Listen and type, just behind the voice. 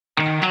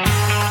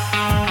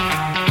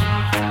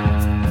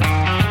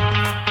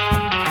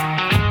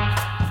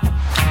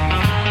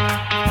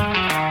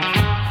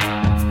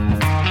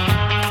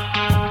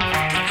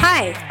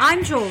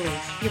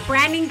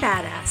branding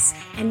badass,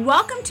 and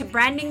welcome to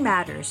Branding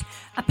Matters,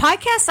 a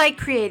podcast I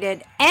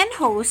created and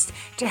host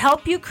to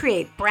help you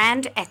create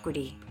brand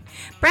equity.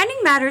 Branding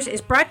Matters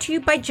is brought to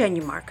you by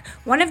Genumark,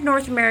 one of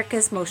North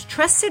America's most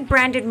trusted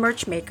branded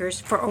merch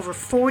makers for over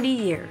 40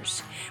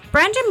 years.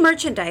 Branded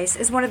merchandise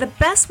is one of the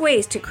best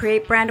ways to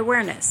create brand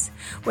awareness.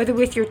 Whether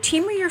with your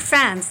team or your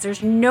fans,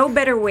 there's no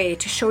better way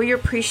to show your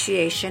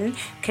appreciation,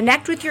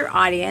 connect with your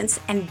audience,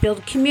 and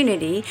build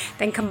community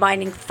than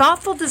combining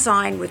thoughtful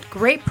design with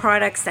great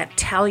products that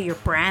tell your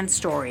brand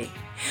story.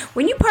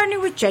 When you partner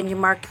with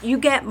Genumark, you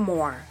get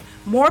more.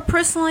 More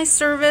personalized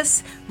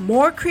service,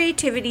 more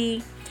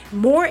creativity,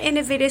 more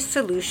innovative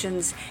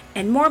solutions,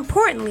 and more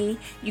importantly,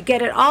 you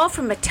get it all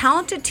from a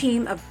talented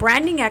team of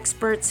branding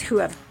experts who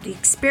have the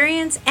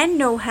experience and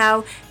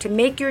know-how to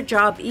make your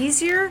job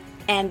easier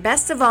and,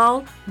 best of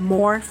all,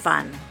 more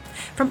fun.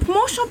 From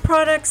promotional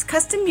products,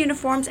 custom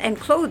uniforms and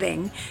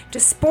clothing, to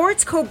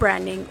sports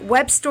co-branding,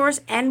 web stores,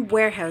 and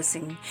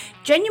warehousing,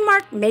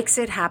 Genumark makes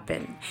it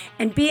happen.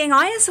 And being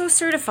ISO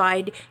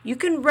certified, you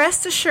can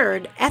rest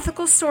assured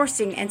ethical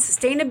sourcing and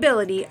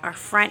sustainability are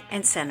front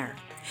and center.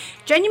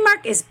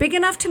 Genumark is big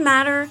enough to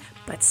matter,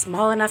 but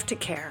small enough to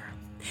care.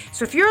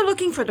 So if you're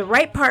looking for the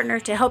right partner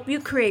to help you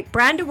create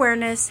brand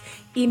awareness,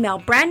 email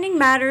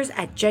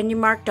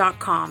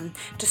brandingmatters@genumark.com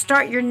to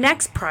start your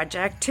next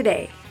project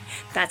today.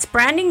 That's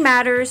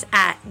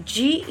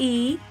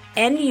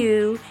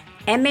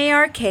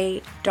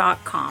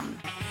brandingmatters@genumark.com.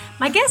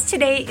 My guest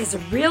today is a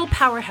real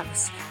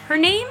powerhouse. Her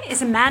name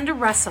is Amanda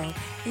Russell,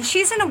 and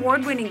she's an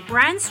award-winning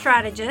brand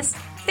strategist,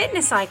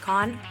 fitness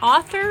icon,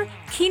 author,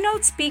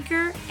 keynote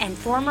speaker, and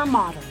former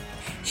model.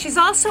 She's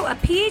also a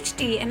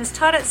PhD and has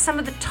taught at some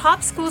of the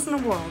top schools in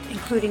the world,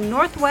 including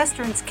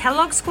Northwestern's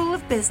Kellogg School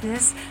of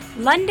Business,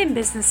 London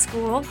Business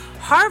School,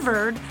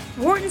 Harvard,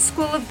 Wharton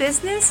School of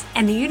Business,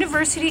 and the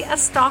University of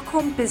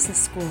Stockholm Business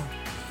School.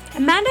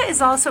 Amanda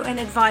is also an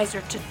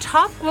advisor to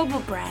top global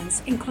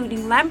brands,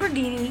 including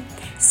Lamborghini,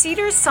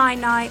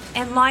 Cedars-Sinai,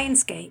 and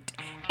Lionsgate.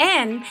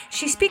 And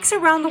she speaks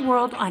around the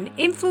world on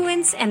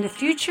influence and the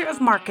future of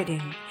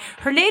marketing.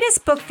 Her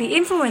latest book, The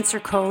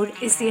Influencer Code,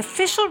 is the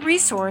official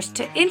resource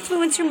to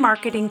influencer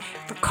marketing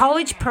for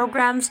college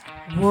programs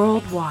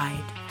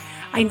worldwide.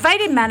 I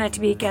invited Amanda to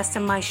be a guest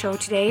on my show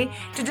today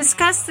to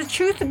discuss the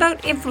truth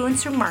about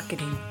influencer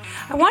marketing.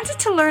 I wanted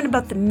to learn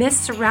about the myths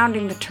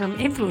surrounding the term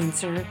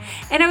influencer,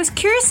 and I was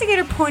curious to get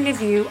her point of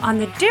view on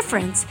the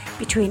difference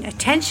between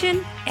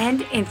attention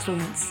and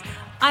influence.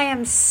 I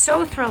am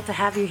so thrilled to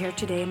have you here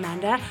today,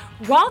 Amanda.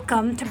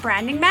 Welcome to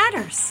Branding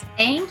Matters.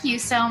 Thank you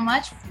so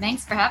much.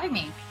 Thanks for having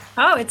me.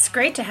 Oh, it's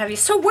great to have you.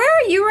 So where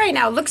are you right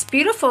now? It looks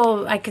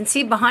beautiful. I can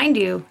see behind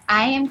you.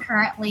 I am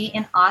currently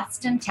in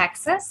Austin,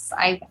 Texas.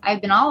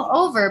 I've been all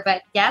over,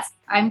 but yes,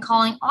 I'm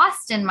calling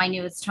Austin my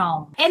newest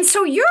home. And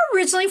so you're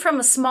originally from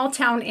a small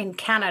town in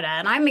Canada,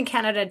 and I'm in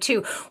Canada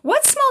too.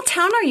 What small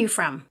town are you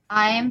from?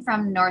 I am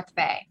from North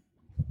Bay.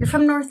 You're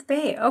from North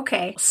Bay.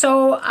 Okay.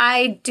 So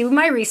I do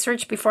my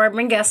research before I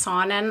bring guests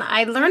on, and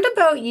I learned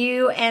about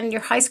you and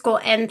your high school,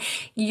 and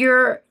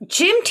your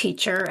gym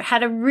teacher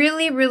had a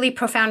really, really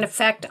profound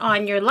effect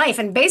on your life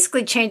and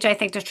basically changed, I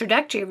think, the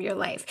trajectory of your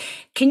life.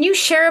 Can you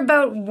share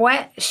about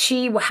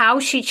how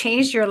she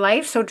changed your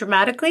life so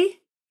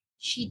dramatically?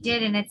 She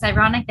did. And it's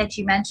ironic that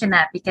you mentioned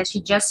that because she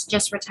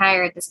just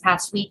retired this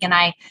past week. And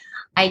I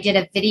did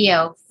a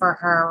video for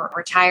her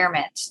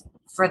retirement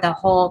for the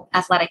whole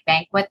athletic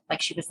banquet,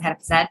 like she was the head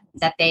of said,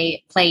 that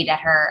they played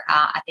at her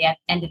at the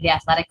end of the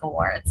athletic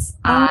awards.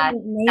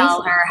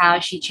 Tell her how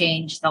she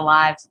changed the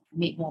lives,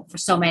 well, for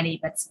so many,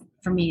 but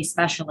for me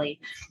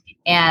especially.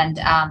 And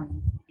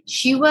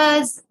she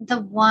was the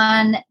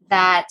one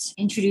that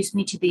introduced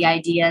me to the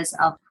ideas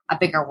of a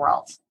bigger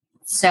world.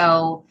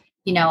 So,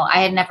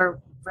 I had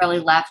never really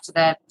left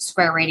the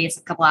square radius,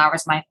 a couple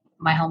hours, my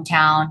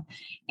hometown,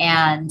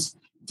 and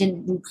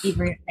didn't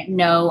even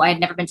know. I had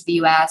never been to the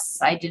US.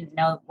 I didn't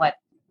know what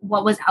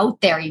was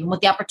out there, even what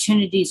the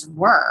opportunities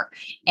were.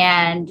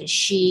 And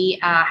she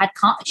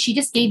she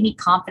just gave me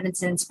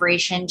confidence and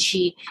inspiration.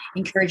 She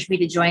encouraged me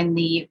to join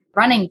the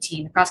running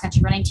team, the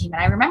cross-country running team.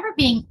 And I remember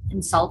being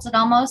insulted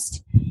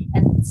almost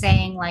and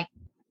saying, like,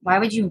 why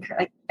would you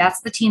that's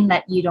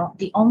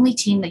the only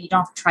team that you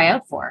don't have to try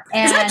out for.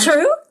 And is that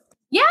true?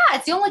 Yeah,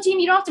 it's the only team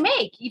you don't have to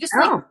make. You just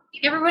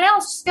everyone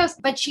else just goes.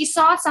 But she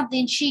saw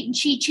something. She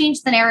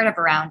changed the narrative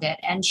around it,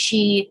 and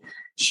she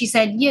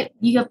said,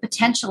 "You have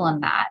potential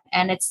in that."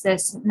 And it's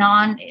it's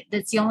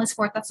the only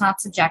sport that's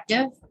not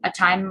subjective. A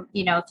time,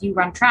 if you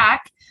run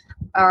track,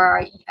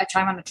 or a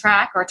time on a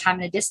track, or a time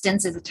in a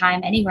distance is a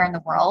time anywhere in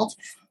the world,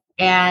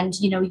 and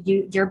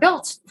you're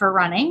built for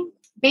running.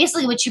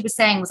 Basically, what she was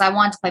saying was, I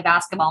wanted to play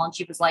basketball, and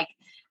she was like,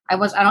 I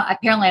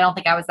don't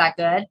think I was that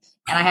good,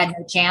 and I had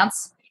no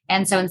chance.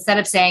 And so instead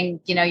of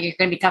saying, you're going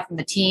to be cut from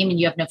the team and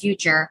you have no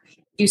future,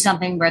 do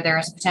something where there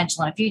is a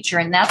potential in the future.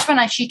 And that's when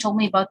she told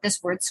me about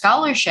this word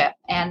scholarship,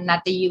 and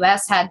that the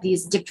US had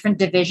these different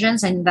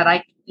divisions, and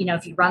that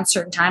if you run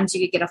certain times,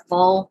 you could get a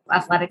full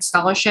athletic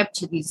scholarship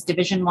to these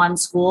Division I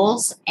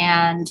schools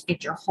and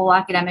get your whole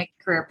academic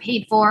career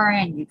paid for,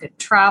 and you could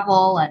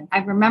travel. And I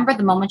remember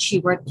the moment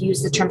she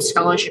used the term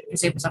scholarship,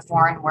 because it was a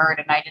foreign word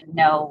and I didn't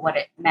know what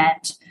it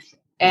meant.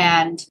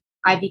 And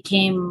I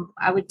became,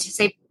 I would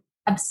say,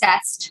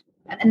 obsessed.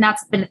 And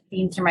that's been a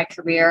theme through my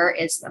career,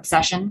 is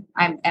obsession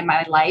and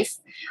my life.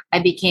 I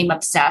became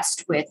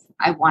obsessed with,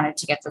 I wanted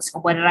to get to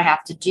school. What did I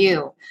have to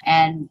do?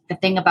 And the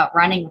thing about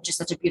running, which is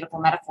such a beautiful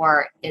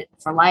metaphor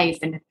for life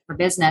and for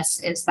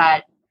business, is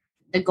that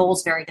the goal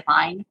is very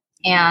defined.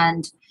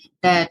 And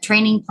the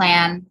training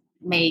plan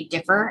may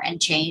differ and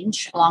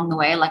change along the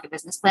way, like a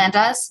business plan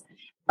does.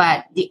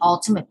 But the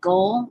ultimate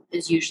goal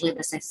is usually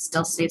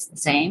still stays the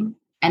same.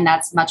 And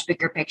that's much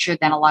bigger picture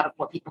than a lot of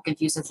what people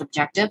confuse as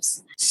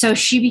objectives. So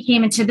she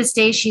became, and to this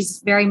day,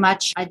 she's very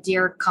much a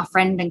dear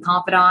friend and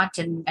confidant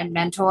and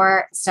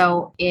mentor.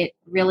 So it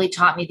really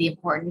taught me the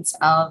importance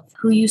of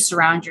who you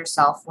surround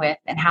yourself with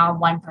and how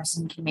one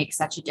person can make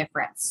such a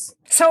difference.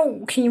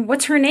 So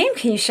what's her name?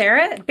 Can you share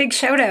it? Big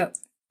shout out.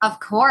 Of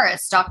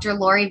course, Dr.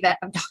 Lori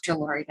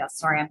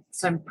sorry,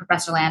 I'm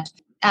Professor Land.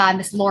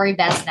 Miss Lori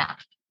Vesna.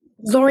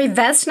 Lori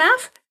Vesna?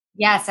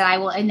 Yes, and I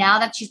will. And now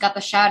that she's got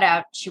the shout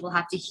out, she will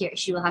have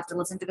to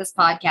listen to this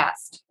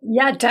podcast.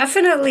 Yeah,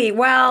 definitely.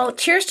 Well,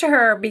 cheers to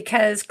her,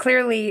 because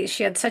clearly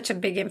she had such a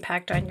big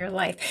impact on your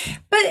life.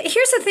 But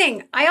here's the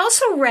thing. I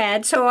also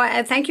read, so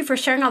thank you for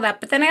sharing all that.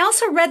 But then I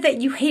also read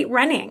that you hate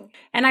running.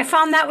 And I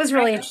found that was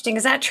really interesting.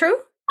 Is that true?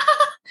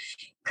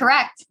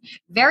 Correct.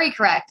 Very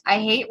correct. I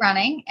hate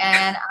running,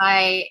 and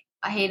I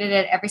hated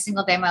it every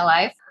single day of my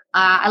life.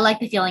 I like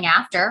the feeling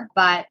after,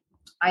 but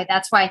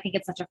that's why I think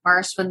it's such a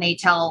farce when they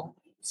tell,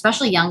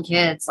 especially young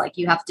kids, like,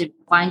 you have to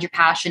find your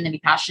passion and be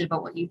passionate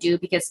about what you do,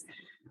 because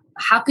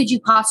how could you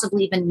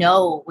possibly even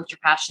know what you're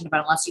passionate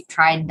about unless you've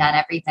tried and done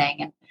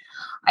everything? And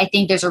I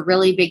think there's a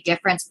really big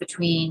difference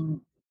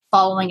between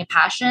following a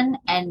passion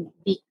and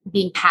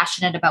being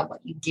passionate about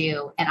what you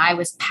do. And I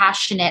was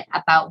passionate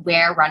about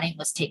where running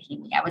was taking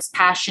me. I was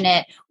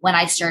passionate when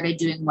I started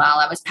doing well.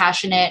 I was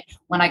passionate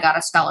when I got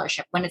a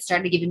scholarship, when it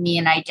started giving me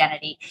an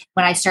identity,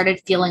 when I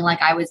started feeling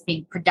like I was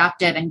being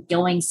productive and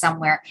going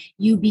somewhere.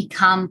 You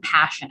become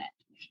passionate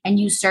and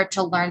you start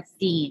to learn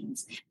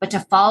themes. But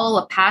to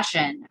follow a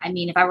passion, I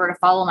mean, if I were to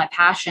follow my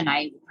passion,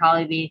 I would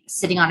probably be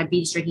sitting on a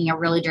beach drinking a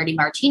really dirty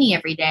martini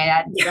every day.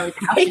 I'd be really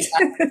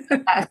passionate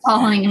about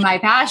following my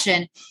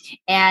passion.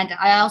 And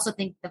I also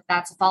think that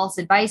that's false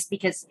advice,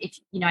 because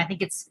I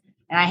think it's,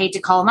 and I hate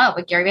to call him out,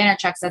 but Gary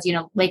Vaynerchuk says,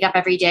 wake up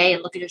every day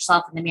and look at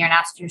yourself in the mirror and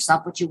ask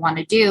yourself what you want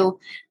to do.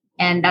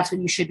 And that's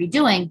what you should be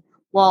doing.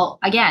 Well,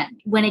 again,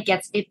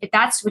 if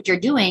that's what you're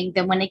doing,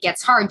 then when it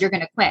gets hard, you're going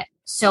to quit.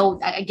 So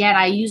again,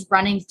 I use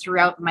running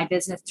throughout my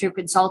business, through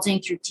consulting,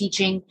 through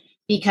teaching,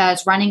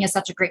 because running is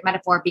such a great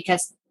metaphor,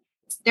 because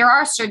there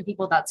are certain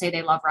people that say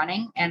they love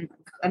running. And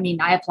I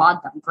mean, I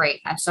applaud them. Great.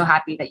 I'm so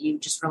happy that you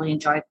just really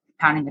enjoy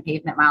pounding the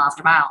pavement mile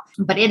after mile,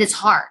 but it is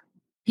hard.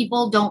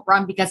 People don't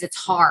run because it's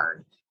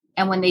hard.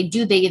 And when they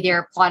do, they're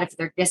applauded for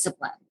their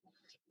discipline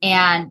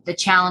and the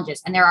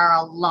challenges. And there are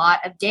a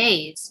lot of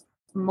days,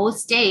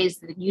 most days,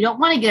 that you don't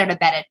want to get out of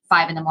bed at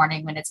 5 a.m.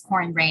 when it's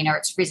pouring rain or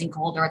it's freezing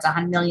cold or it's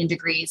 100,000,000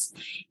 degrees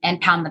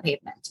and pound the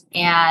pavement.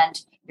 And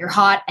you're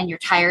hot and you're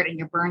tired and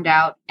you're burned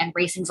out, and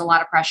racing's a lot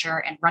of pressure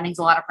and running's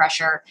a lot of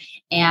pressure,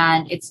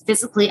 and it's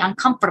physically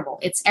uncomfortable.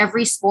 It's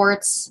every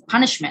sport's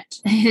punishment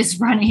is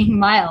running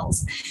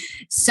miles.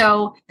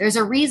 So there's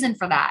a reason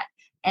for that.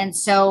 And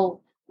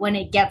so when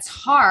it gets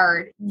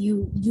hard,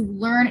 you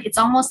learn, it's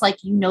almost like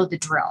the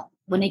drill.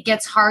 When it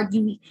gets hard,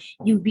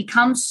 you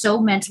become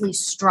so mentally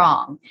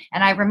strong.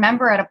 And I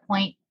remember at a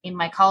point in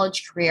my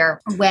college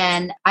career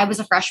when I was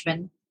a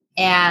freshman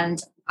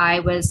and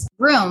I was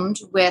roomed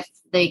with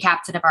the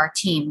captain of our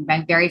team,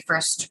 our very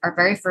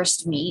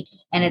first meet,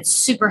 and it's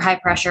super high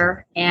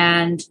pressure.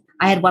 And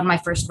I had won my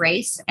first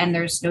race, and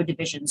there's no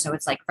division. So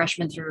it's like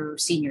freshmen through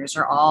seniors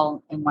are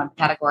all in one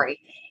category.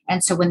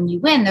 And so when you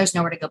win, there's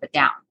nowhere to go but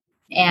down.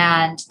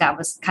 And that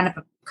was kind of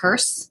a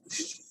curse.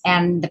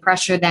 And the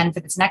pressure then for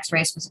this next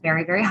race was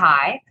very, very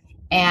high.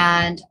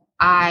 And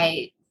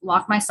I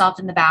locked myself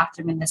in the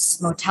bathroom in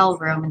this motel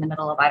room in the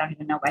middle of, I don't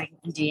even know,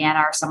 Indiana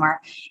or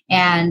somewhere,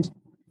 and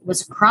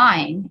was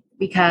crying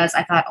because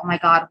I thought, oh my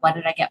God, what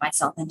did I get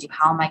myself into?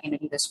 How am I going to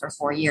do this for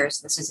 4 years?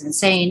 This is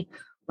insane.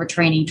 We're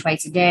training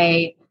twice a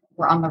day.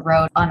 We're on the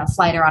road, on a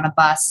flight or on a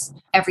bus.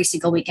 Every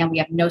single weekend, we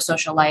have no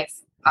social life.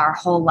 Our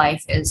whole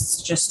life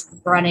is just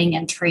running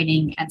and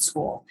training and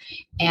school.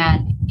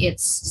 And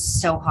it's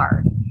so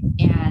hard.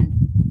 And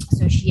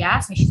so she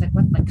asked me, she's like,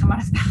 come out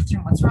of the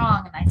bathroom. What's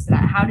wrong? And I said,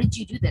 how did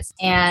you do this?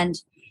 And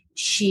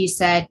she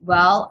said,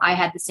 well, I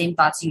had the same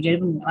thoughts you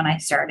did when I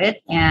started.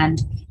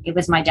 And it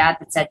was my dad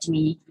that said to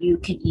me, you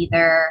can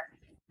either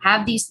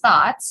have these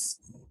thoughts,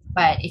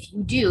 but if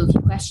you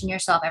question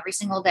yourself every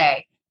single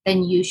day,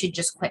 then you should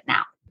just quit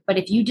now. But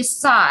if you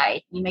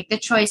decide, you make the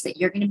choice that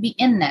you're going to be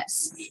in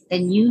this,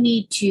 then you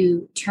need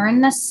to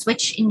turn the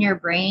switch in your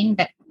brain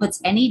that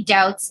puts any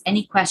doubts,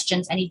 any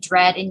questions, any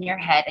dread in your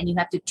head. And you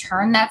have to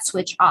turn that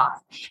switch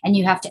off, and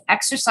you have to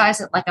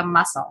exercise it like a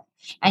muscle,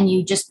 and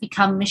you just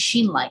become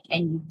machine-like,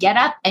 and you get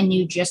up and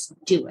you just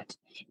do it.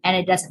 And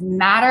it doesn't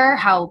matter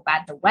how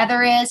bad the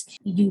weather is.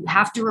 You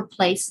have to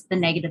replace the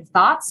negative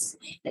thoughts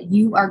that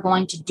you are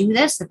going to do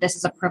this, that this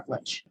is a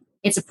privilege.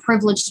 It's a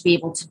privilege to be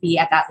able to be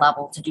at that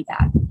level to do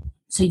that.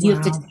 So you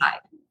have to decide.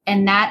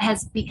 And that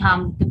has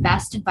become the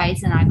best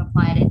advice. And I've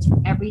applied it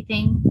to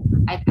everything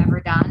I've ever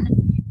done,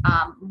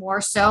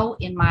 more so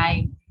in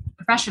my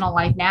professional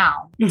life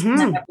now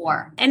than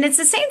before. And it's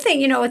the same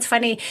thing, it's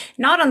funny,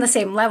 not on the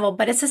same level,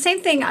 but it's the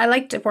same thing. I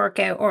like to work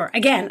out, or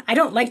again, I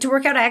don't like to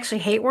work out. I actually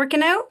hate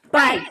working out,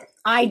 but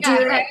I do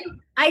it.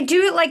 I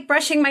do it like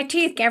brushing my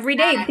teeth every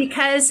day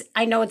because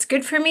I know it's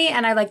good for me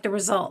and I like the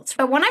results.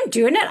 But when I'm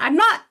doing it, I'm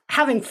not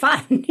having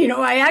fun.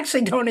 I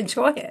actually don't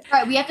enjoy it.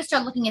 Right. We have to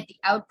start looking at the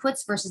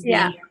outputs versus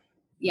the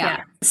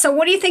Yeah. So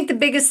what do you think the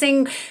biggest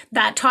thing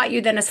that taught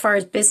you then as far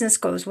as business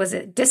goes? Was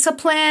it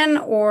discipline,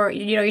 or,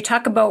 you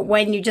talk about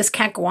when you just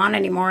can't go on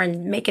anymore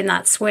and making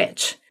that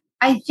switch?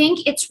 I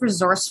think it's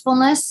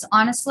resourcefulness,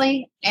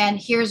 honestly. And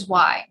here's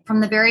why. From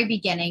the very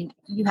beginning,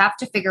 you have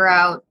to figure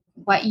out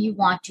what you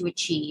want to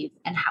achieve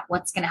and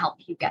what's going to help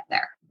you get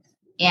there.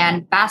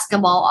 And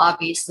basketball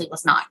obviously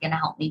was not going to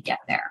help me get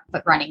there,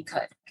 but running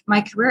could.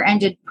 My career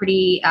ended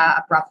pretty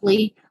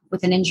abruptly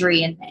with an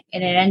injury, and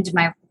it ended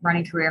my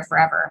running career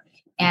forever.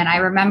 And I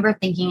remember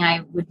thinking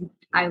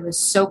I was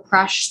so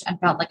crushed and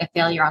felt like a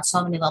failure on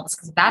so many levels,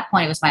 because at that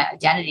point it was my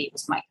identity, it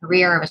was my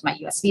career, it was my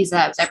US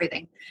visa, it was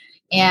everything.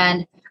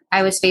 And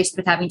I was faced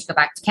with having to go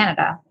back to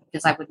Canada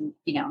because I wouldn't,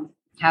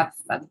 have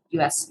a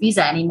US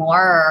visa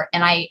anymore.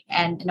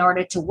 And in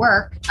order to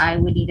work, I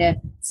would need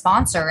a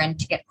sponsor, and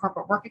to get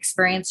corporate work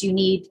experience, you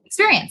need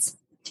experience.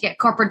 To get a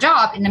corporate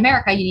job in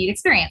America, you need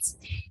experience.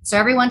 So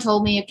everyone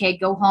told me, okay,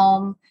 go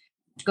home,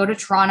 go to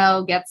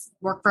Toronto,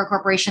 work for a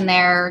corporation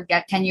there,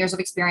 get 10 years of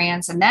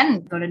experience, and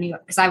then go to New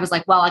York. Because I was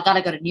like, well, I got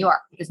to go to New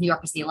York because New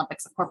York is the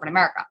Olympics of corporate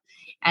America.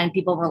 And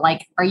people were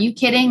like, are you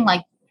kidding?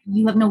 Like,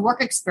 you have no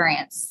work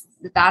experience.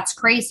 That's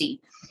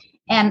crazy.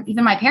 And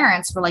even my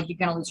parents were like, you're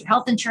going to lose your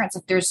health insurance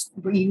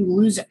you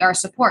lose our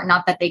support.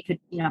 Not that they could,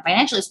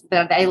 financially,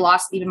 but they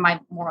lost even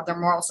their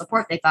moral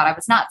support. They thought I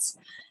was nuts.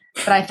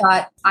 But I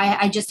thought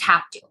I just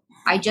have to.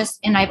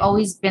 And I've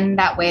always been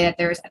that way, that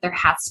there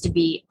has to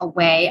be a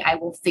way. I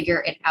will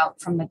figure it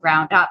out from the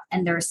ground up.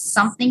 And there's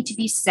something to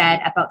be said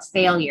about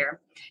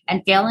failure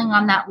and failing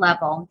on that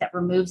level that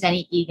removes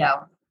any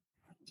ego.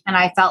 And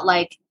I felt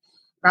like,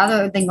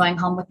 rather than going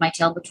home with my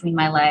tail between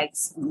my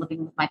legs and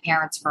living with my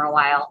parents for a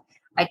while,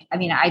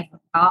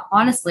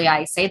 honestly,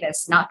 I say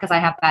this not because I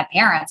have bad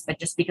parents, but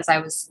just because I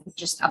was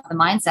just of the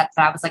mindset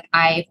that I was like,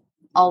 I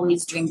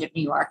always dreamed of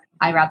New York.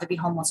 I'd rather be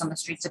homeless on the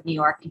streets of New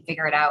York and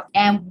figure it out.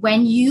 And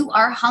when you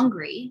are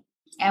hungry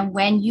and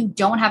when you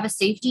don't have a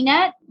safety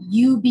net,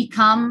 you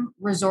become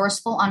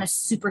resourceful on a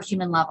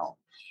superhuman level.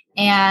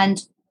 And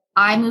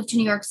I moved to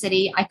New York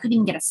City. I couldn't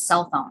even get a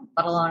cell phone,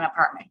 let alone an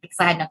apartment, because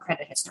I had no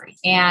credit history.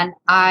 And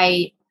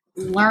I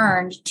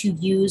learned to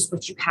use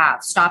what you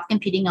have. Stop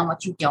competing on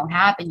what you don't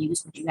have and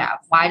use what you have.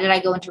 Why did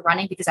I go into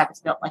running? Because I was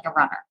built like a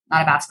runner,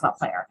 not a basketball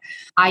player.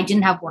 I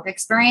didn't have work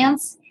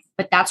experience,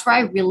 but that's where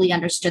I really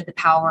understood the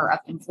power of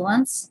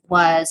influence.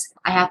 Was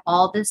I have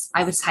all this,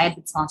 I had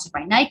been sponsored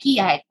by Nike.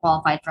 I had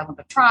qualified for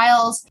Olympic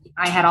trials.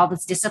 I had all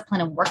this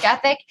discipline and work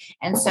ethic.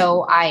 And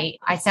so I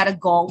set a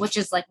goal, which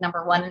is like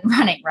number one in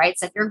running, right?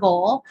 Set your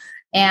goal.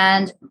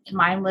 And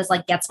mine was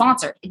like, get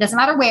sponsored. It doesn't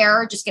matter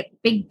where, just get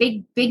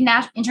big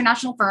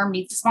international firm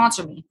needs to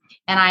sponsor me.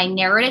 And I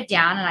narrowed it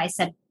down, and I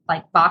said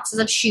like boxes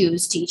of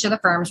shoes to each of the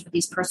firms with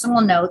these personal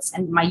notes,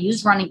 and my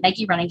used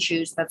Nike running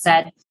shoes that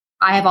said,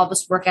 I have all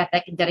this work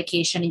ethic and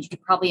dedication, and you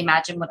could probably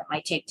imagine what it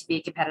might take to be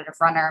a competitive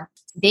runner.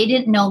 They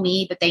didn't know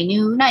me, but they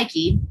knew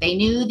Nike, they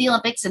knew the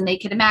Olympics, and they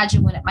could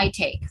imagine what it might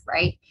take,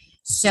 right?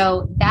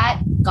 So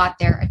that got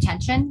their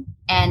attention,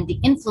 and the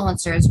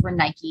influencers were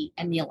Nike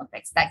and the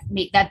Olympics.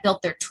 That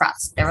built their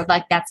trust. They were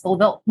like,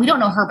 although we don't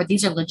know her, but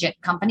these are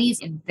legit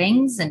companies and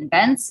things and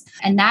events.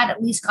 And that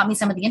at least got me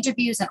some of the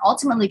interviews and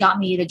ultimately got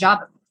me the job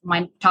at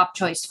my top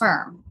choice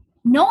firm,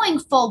 knowing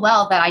full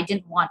well that I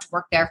didn't want to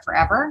work there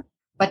forever,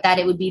 but that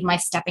it would be my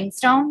stepping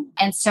stone.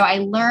 And so I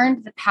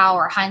learned the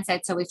power.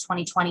 Hindsight's always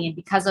 2020. And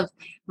because of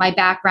my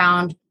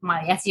background,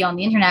 my SEO on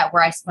the internet,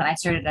 when I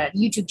started a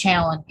YouTube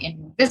channel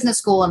in business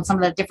school and some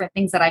of the different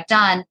things that I've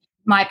done,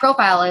 my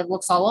profile, it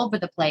looks all over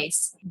the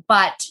place.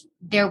 But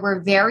there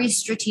were very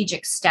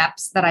strategic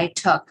steps that I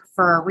took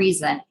for a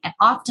reason. And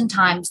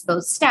oftentimes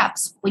those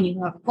steps, when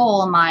you have a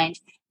goal in mind,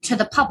 to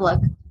the public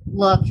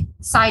look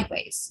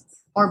sideways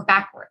or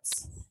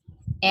backwards.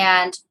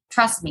 And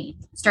trust me,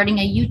 starting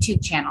a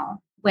YouTube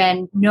channel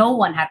when no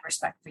one had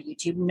respect for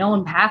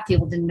YouTube, half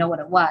people didn't know what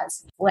it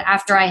was.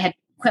 After I had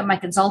quit my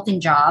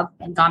consulting job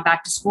and gone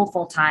back to school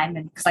full time,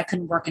 and because I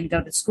couldn't work and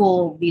go to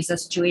school visa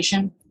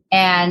situation,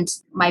 And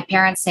my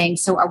parents saying,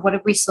 so what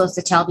are we supposed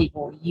to tell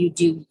people? You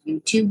do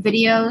YouTube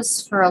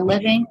videos for a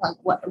living? Like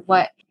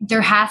what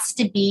there has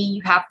to be,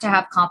 you have to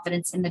have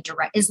confidence in the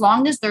direct, as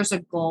long as there's a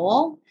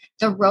goal,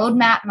 the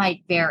roadmap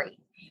might vary,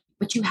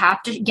 but you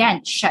have to,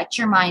 again, shut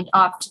your mind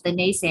off to the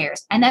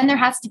naysayers. And then there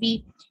has to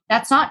be,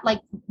 that's not like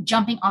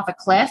jumping off a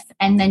cliff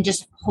and then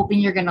just hoping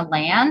you're going to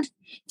land.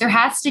 There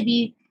has to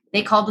be,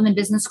 they call them in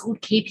business school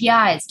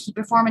KPIs, key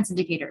performance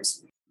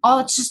indicators. Oh,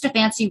 it's just a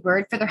fancy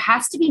word for there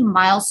has to be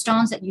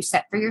milestones that you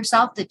set for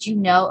yourself that you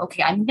know,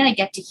 okay, I'm going to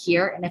get to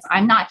here. And if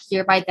I'm not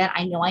here by then,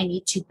 I know I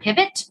need to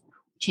pivot,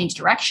 change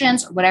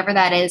directions, or whatever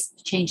that is,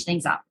 change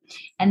things up.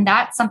 And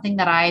that's something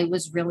that I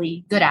was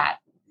really good at,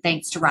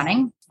 thanks to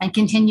running, and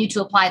continue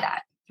to apply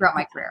that throughout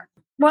my career.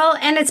 Well,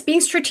 and it's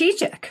being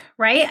strategic,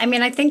 right? I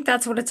mean, I think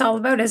that's what it's all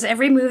about is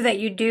every move that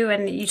you do,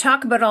 and you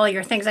talk about all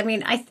your things. I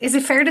mean, is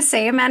it fair to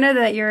say, Amanda,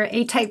 that you're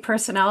A-type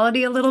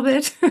personality a little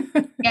bit?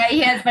 Yeah,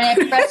 he is. But at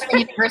Professor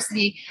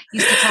University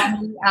used to call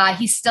me,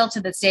 he's still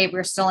to this day,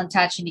 we're still in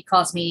touch, and he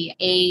calls me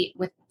A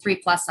with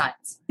 3+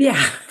 signs.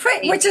 Yeah,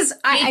 right. Which is,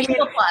 I mean,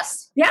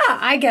 plus. Yeah,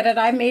 I get it.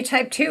 I'm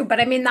A-type too, but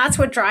I mean, that's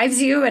what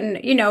drives you.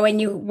 And, you know,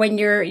 when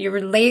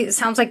you're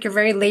sounds like you're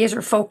very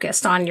laser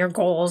focused on your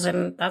goals,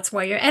 and that's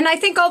why and I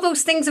think all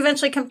those things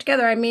eventually come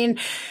together. I mean,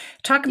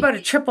 talk about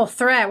a triple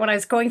threat when I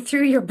was going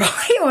through your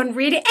bio and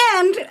reading.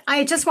 And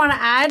I just want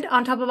to add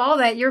on top of all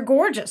that, you're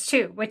gorgeous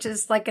too, which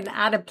is like an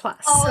added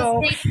plus.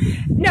 Oh, thank you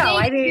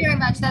very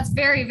much. That's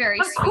very, very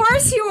Of sweet.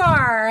 course you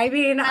are. I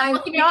mean, I'm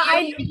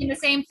thinking the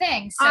same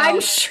thing. So. I'm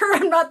sure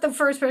I'm not the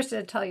first person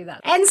to tell you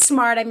that. And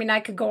smart. I mean, I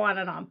could go on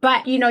and on.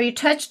 But, you know, you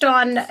touched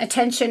on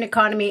attention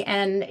economy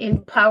and in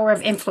power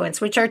of influence,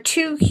 which are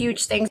two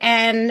huge things.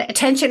 And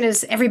attention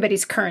is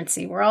everybody's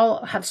currency. We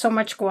all have so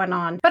much going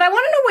on. But I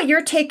want to know what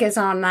your take is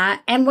on that.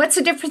 And what's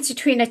the difference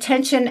between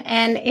attention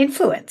and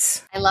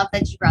influence? I love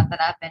that you brought that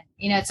up. And,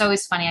 you know, it's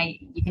always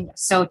funny. You can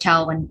so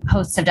tell when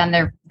hosts have done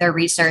their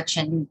research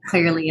and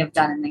clearly have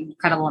done an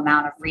incredible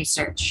amount of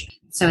research.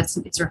 So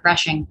it's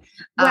refreshing.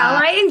 Well,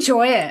 I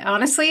enjoy it,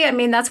 honestly. I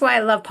mean, that's why I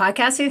love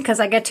podcasting, because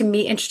I get to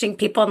meet interesting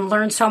people and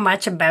learn so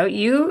much about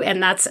you.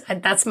 And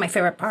that's my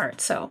favorite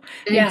part. So,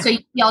 yeah. So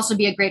you also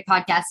be a great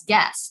podcast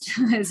guest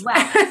as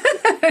well.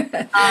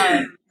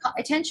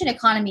 Attention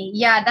economy.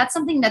 Yeah, that's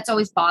something that's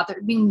always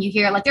bothered me. You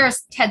hear like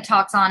there's TED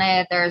Talks on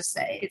it.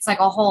 It's a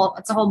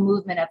whole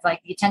movement of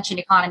like the attention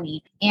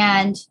economy.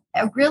 And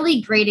a really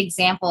great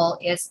example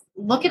is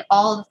look at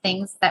all the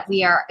things that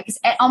we are, because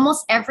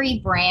almost every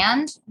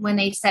brand, when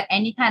they set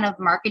any kind of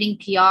marketing,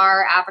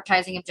 PR,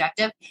 advertising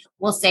objective,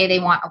 will say they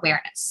want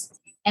awareness.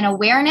 And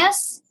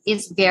awareness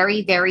is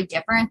very, very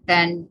different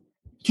than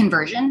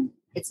conversion.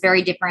 It's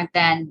very different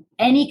than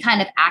any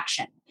kind of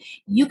action.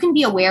 You can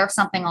be aware of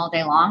something all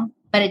day long,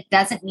 but it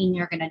doesn't mean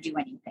you're going to do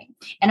anything.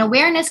 And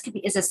awareness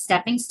is a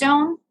stepping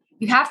stone.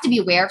 You have to be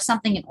aware of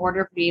something in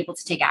order to be able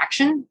to take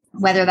action,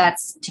 whether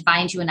that's to buy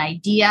into an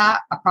idea,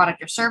 a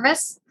product or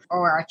service,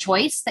 or a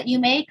choice that you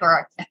make,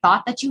 or a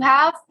thought that you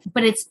have.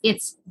 But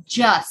it's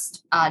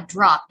just a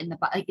drop in the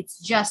bucket. It's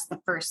just the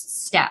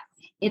first step.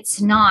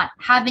 It's not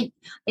having,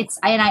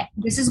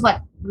 this is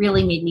what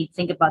really made me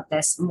think about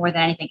this more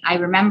than anything. I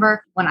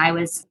remember when I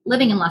was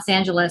living in Los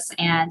Angeles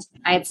and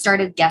I had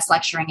started guest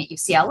lecturing at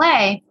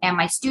UCLA, and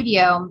my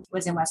studio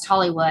was in West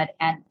Hollywood,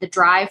 and the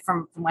drive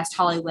from West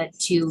Hollywood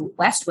to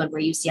Westwood,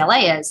 where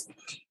UCLA is,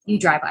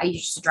 I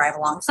used to drive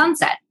along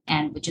Sunset,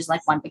 and which is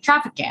like one big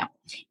traffic jam.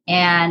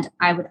 And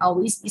I would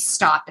always be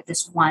stopped at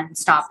this one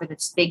stop where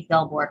this big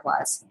billboard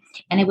was.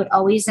 And it would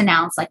always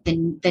announce like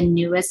the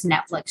newest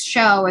Netflix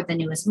show or the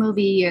newest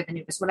movie or the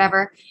newest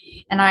whatever.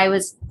 And I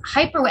was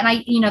hyper, and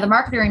the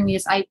marketer in me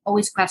is I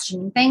always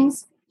questioning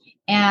things.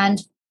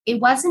 And it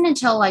wasn't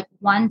until like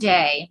one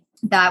day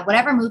that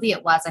whatever movie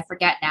it was, I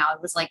forget now,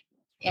 it was like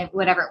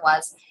whatever it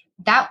was,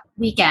 that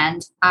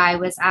weekend, I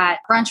was at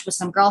brunch with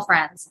some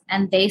girlfriends,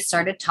 and they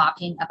started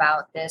talking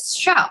about this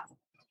show.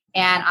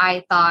 And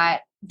I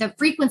thought, the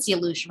frequency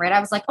illusion, right? I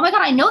was like, oh my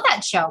God, I know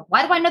that show.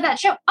 Why do I know that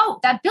show? Oh,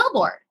 that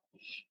billboard.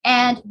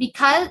 And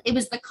because it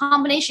was the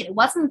combination, it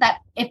wasn't that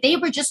if they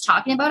were just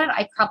talking about it,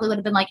 I probably would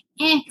have been like,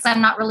 because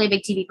I'm not really a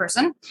big TV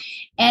person.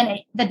 And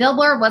the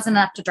billboard wasn't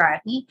enough to drive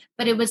me,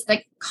 but it was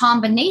the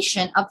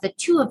combination of the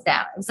two of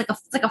them. It was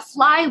like a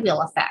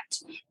flywheel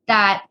effect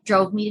that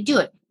drove me to do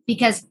it.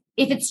 Because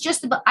if it's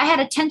just, I had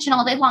attention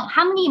all day long.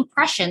 How many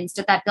impressions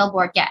did that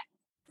billboard get?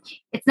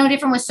 It's no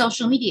different with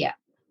social media.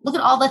 Look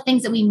at all the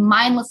things that we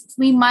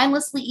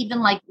mindlessly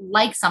even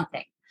like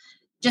something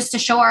just to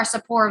show our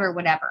support or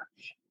whatever.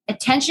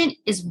 Attention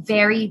is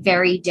very,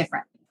 very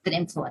different than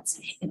influence.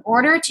 In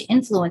order to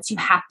influence, you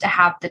have to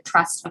have the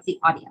trust of the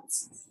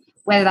audience,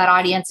 whether that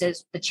audience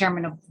is the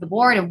chairman of the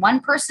board and one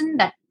person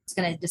that's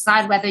going to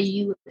decide whether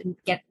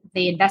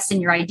they invest in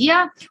your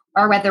idea,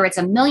 or whether it's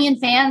 1 million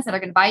fans that are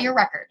going to buy your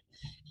record.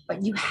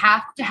 But you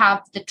have to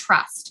have the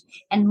trust.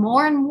 And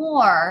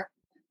more,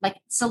 like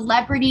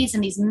celebrities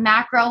and these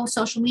macro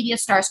social media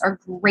stars are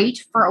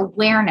great for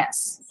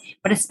awareness,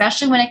 but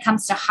especially when it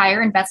comes to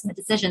higher investment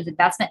decisions,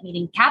 investment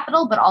meaning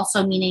capital, but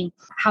also meaning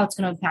how it's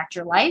going to impact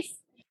your life.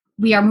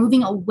 we are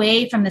moving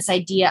away from this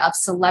idea of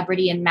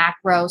celebrity and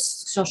macro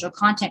social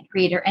content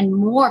creator, and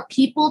more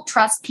people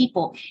trust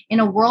people in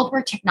a world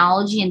where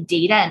technology and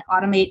data and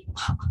automation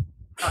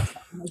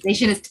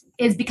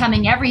is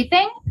becoming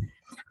everything.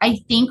 I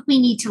think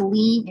we need to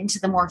lean into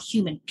the more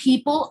human.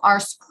 People are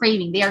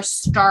craving, they are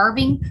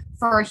starving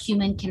for a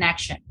human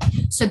connection.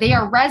 So they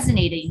are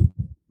resonating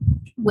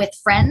with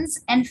friends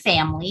and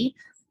family,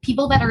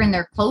 people that are in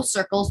their close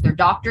circles, their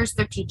doctors,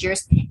 their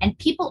teachers, and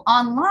people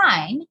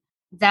online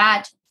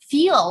that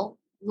feel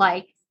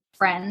like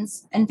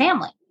friends and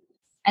family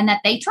and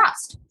that they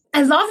trust.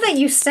 I love that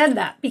you said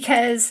that,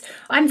 because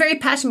I'm very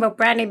passionate about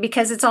branding,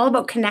 because it's all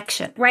about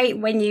connection, right?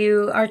 When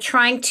you are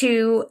trying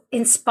to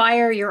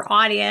inspire your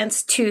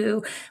audience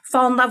to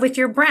fall in love with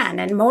your brand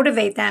and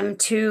motivate them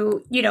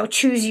to,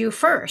 choose you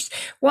first.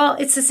 Well,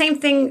 it's the same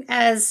thing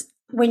as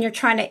when you're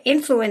trying to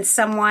influence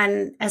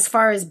someone as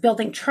far as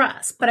building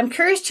trust. But I'm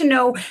curious to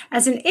know,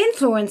 as an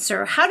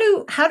influencer, how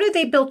do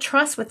they build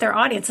trust with their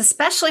audience,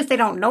 especially if they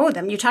don't know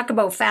them? You talk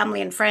about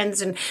family and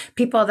friends and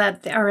people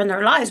that are in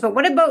their lives, but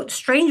what about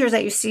strangers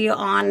that you see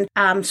on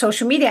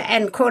social media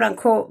and quote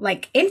unquote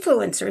like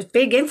influencers,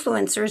 big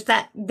influencers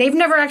that they've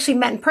never actually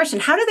met in person?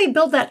 How do they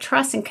build that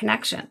trust and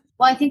connection?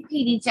 Well, I think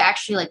we need to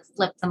actually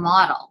flip the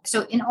model.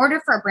 So in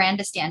order for a brand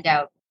to stand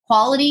out,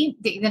 quality,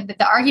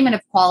 the argument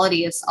of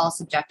quality is all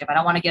subjective. I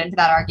don't want to get into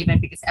that argument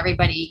because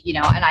everybody,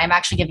 and I'm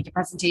actually giving a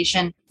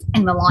presentation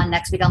in Milan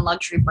next week on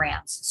luxury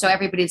brands. So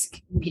everybody's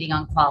competing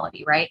on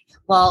quality, right?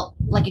 Well,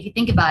 if you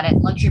think about it,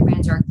 luxury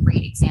brands are a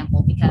great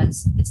example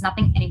because it's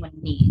nothing anyone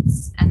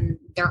needs. And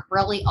they're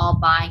really all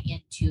buying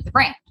into the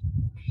brand.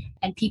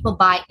 And people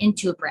buy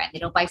into a brand. They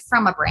don't buy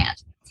from a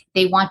brand.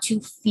 They want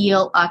to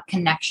feel a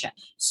connection.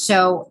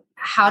 So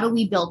how do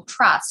we build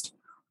trust?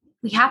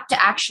 We have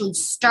to actually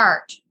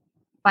start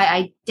by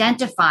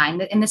identifying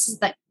that, and this is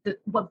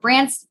what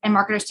brands and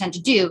marketers tend to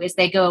do is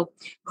they go,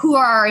 who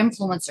are our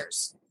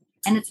influencers?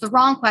 And it's the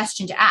wrong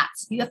question to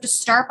ask. You have to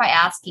start by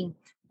asking,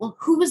 well,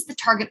 who is the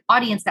target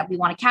audience that we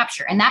want to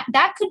capture? And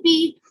that could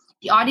be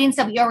the audience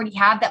that we already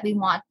have that we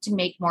want to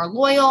make more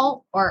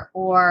loyal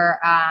or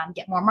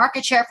get more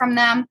market share from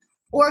them,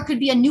 or it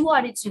could be a new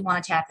audience we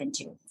want to tap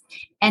into.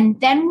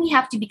 And then we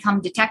have to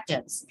become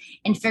detectives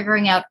in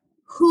figuring out,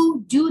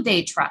 who do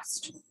they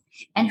trust?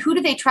 And who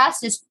do they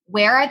trust is,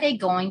 where are they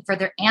going for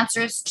their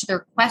answers to their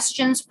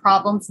questions,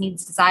 problems,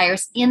 needs,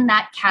 desires in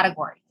that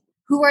category?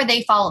 Who are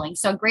they following?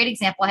 So a great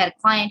example, I had a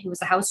client who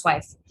was a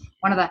housewife,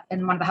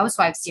 in one of the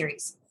Housewives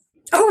series.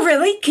 Oh,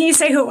 really? Can you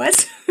say who it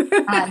was?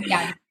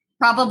 Yeah,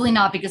 probably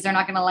not, because they're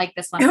not going to like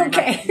this one.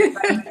 Okay.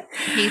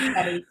 Case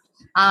study.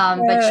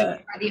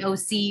 But she's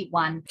the OC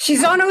one.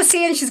 She's on OC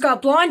and she's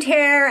got blonde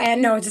hair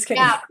and no, just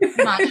kidding. Yeah,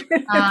 pretty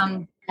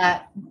much.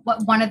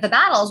 One of the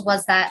battles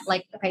was that,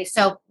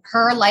 so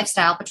her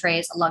lifestyle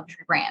portrays a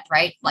luxury brand,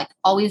 right?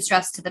 Always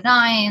dressed to the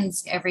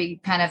nines, every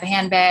kind of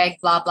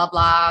handbag, blah, blah,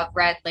 blah,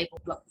 red label,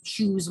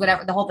 shoes,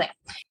 whatever, the whole thing.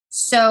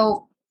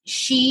 So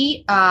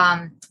she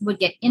would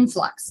get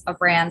influx of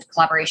brand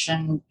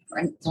collaboration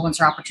or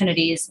influencer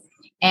opportunities.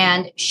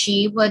 And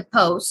she would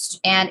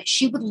post, and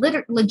she would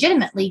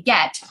legitimately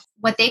get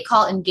what they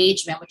call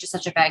engagement, which is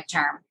such a vague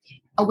term.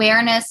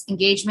 Awareness,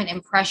 engagement,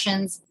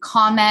 impressions,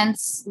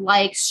 comments,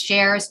 likes,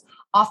 shares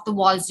off the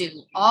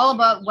wazoo, all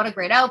about what a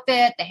great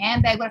outfit, the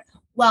handbag. Whatever.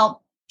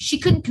 Well, she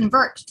couldn't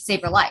convert to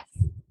save her life,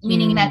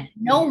 meaning that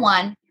no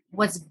one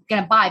was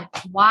going to buy.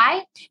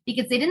 Why?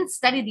 Because they didn't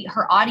study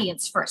her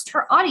audience first.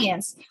 Her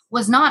audience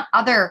was not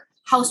other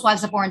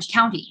housewives of Orange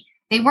County.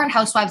 They weren't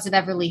housewives of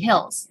Beverly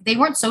Hills. They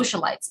weren't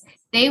socialites.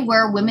 They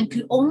were women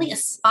who could only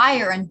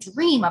aspire and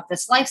dream of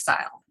this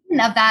lifestyle. And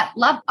of that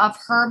love, of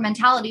her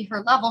mentality,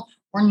 her level,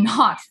 were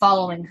not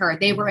following her.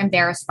 They were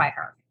embarrassed by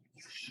her.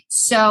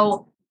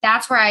 So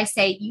that's where I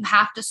say you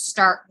have to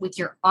start with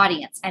your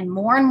audience. And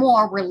more,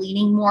 we're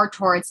leaning more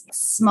towards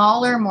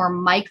smaller, more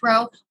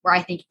micro, where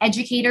I think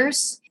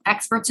educators,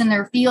 experts in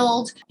their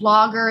field,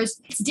 bloggers,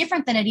 it's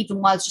different than it even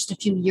was just a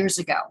few years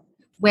ago,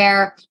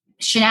 where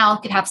Chanel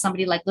could have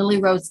somebody like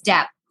Lily Rose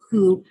Depp,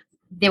 who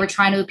they were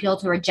trying to appeal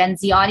to a Gen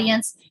Z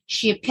audience.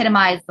 She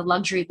epitomized the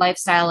luxury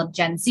lifestyle of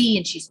Gen Z,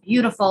 and she's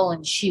beautiful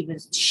and she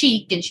was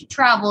chic and she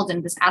traveled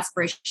in this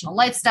aspirational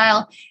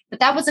lifestyle.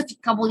 But that was a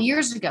couple of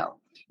years ago.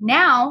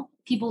 Now,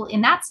 people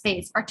in that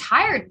space are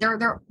tired.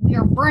 They're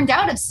burned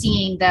out of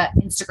seeing the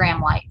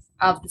Instagram life,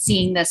 of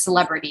seeing the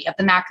celebrity, of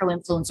the macro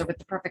influencer with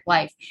the perfect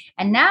life.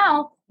 And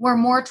now we're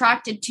more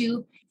attracted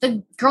to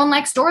the girl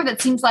next door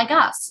that seems like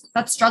us,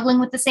 that's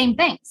struggling with the same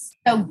things.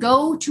 So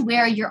go to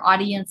where your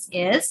audience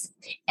is.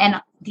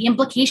 And the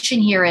implication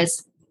here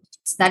is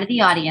study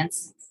the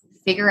audience,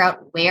 figure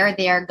out where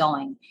they're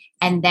going,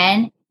 and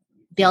then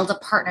build a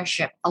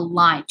partnership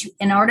aligned.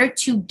 In order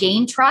to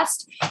gain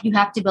trust, you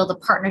have to build a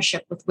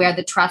partnership with where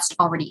the trust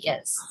already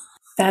is.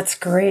 That's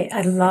great.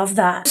 I love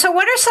that. So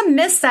what are some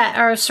myths that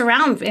are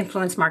surround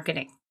influence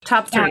marketing?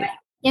 Top three.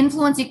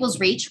 Influence equals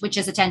reach, which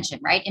is attention,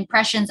 right?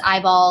 Impressions,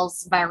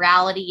 eyeballs,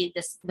 virality,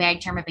 this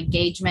vague term of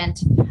engagement.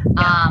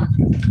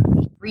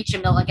 reach a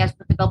million, I guess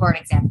with the billboard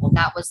example,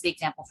 that was the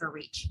example for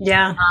reach.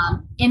 Yeah.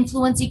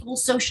 Influence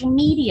equals social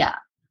media.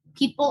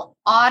 People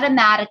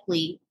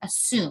automatically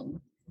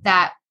assume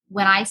that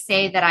when I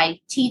say that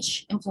I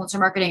teach influencer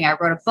marketing, I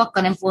wrote a book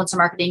on influencer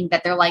marketing,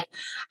 that they're like,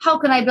 how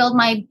can I build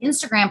my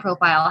Instagram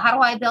profile? How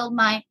do I build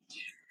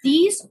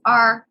these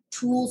are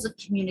tools of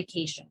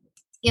communication.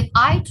 If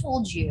I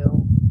told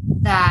you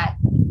that,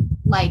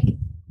 like,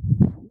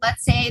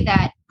 let's say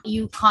that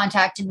you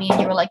contacted me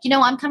and you were like,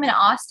 I'm coming to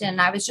Austin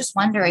and I was just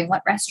wondering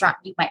what restaurant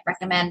you might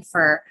recommend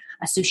for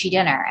a sushi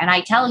dinner. And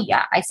I tell you,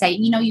 I say,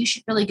 you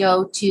should really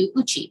go to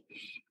Uchi.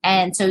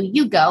 And so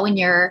you go and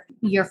your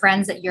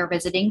friends that you're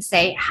visiting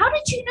say, how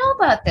did you know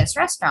about this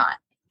restaurant?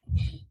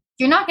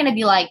 You're not going to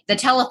be like, the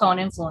telephone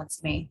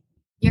influenced me.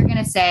 You're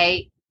going to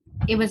say,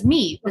 it was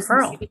me. It was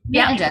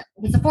It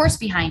was the force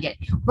behind it.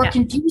 We're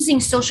confusing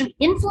social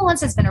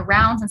influence has been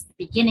around since the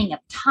beginning of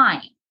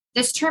time.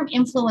 This term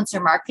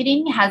influencer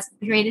marketing has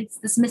created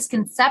this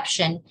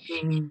misconception.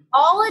 Mm-hmm.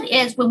 All it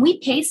is, when we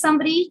pay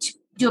somebody to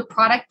do a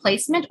product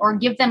placement or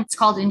give them, it's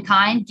called in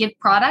kind, give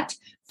product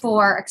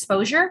for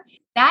exposure,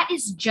 that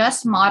is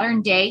just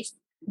modern day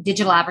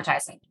digital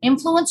advertising.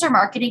 Influencer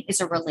marketing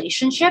is a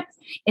relationship.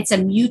 It's a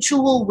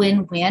mutual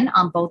win-win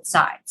on both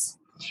sides.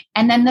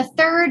 And then the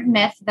third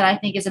myth that I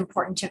think is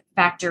important to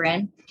factor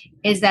in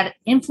is that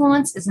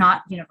influence is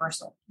not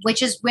universal,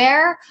 which is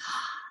where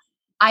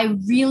I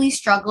really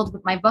struggled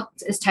with. My book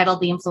is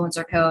titled The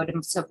Influencer Code.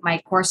 And so my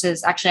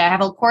courses, actually, I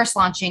have a course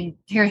launching.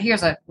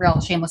 Here's a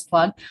real shameless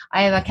plug.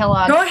 I have a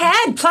Kellogg. Go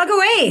ahead, plug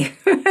away.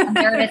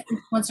 Meredith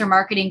Influencer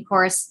Marketing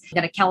course. I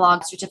got a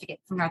Kellogg certificate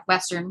from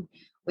Northwestern,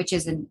 which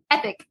is an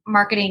epic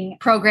marketing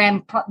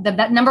program, the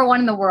number one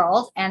in the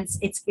world. And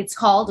it's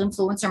called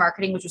Influencer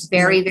Marketing, which was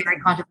very, very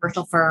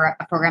controversial for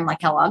a program like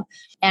Kellogg.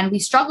 And we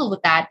struggled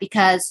with that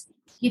because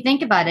if you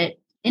think about it,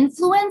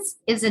 influence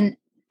is an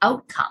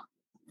outcome,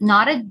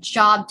 not a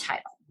job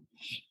title.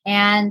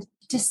 And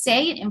to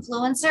say an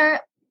influencer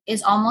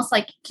is almost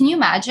like, can you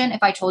imagine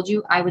if I told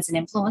you I was an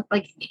influencer,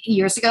 like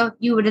years ago,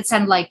 you would have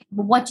said like,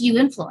 well, what do you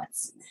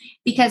influence?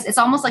 Because it's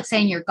almost like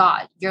saying you're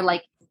God. You're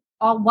like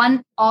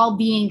all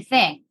being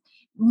thing.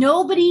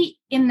 Nobody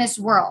in this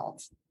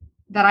world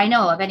that I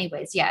know of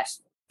anyways,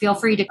 yes, feel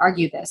free to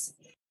argue this,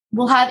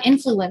 will have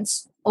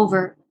influence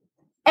over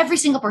every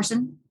single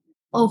person,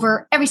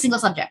 over every single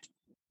subject.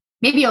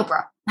 Maybe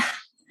Oprah.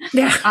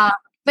 Yeah.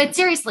 But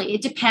seriously,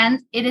 it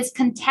depends. It is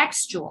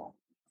contextual.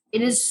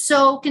 It is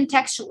so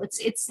contextual.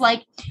 It's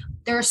like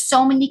there are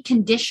so many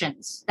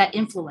conditions that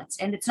influence,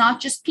 and it's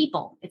not just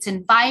people. It's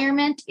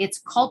environment, it's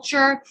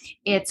culture,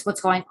 it's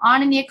what's going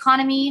on in the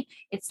economy.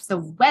 It's the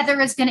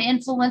weather is going to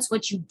influence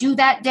what you do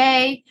that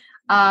day,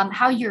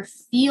 how you're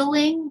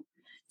feeling.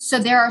 So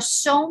there are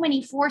so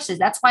many forces.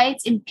 That's why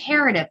it's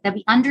imperative that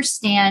we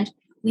understand.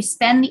 We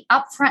spend the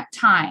upfront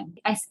time.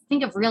 I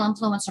think of real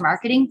influencer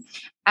marketing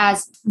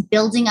as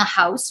building a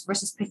house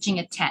versus pitching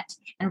a tent.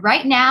 And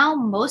right now,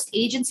 most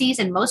agencies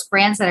and most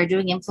brands that are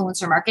doing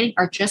influencer marketing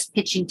are just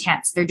pitching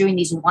tents. They're doing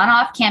these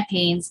one-off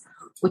campaigns,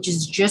 which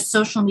is just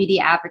social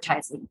media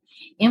advertising.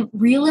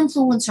 Real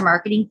influencer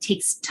marketing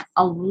takes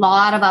a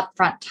lot of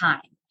upfront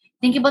time.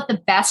 Think about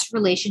the best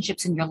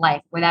relationships in your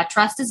life where that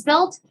trust is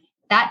built.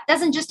 That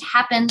doesn't just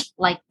happen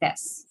like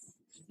this.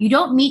 You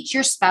don't meet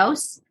your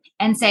spouse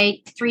and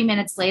say 3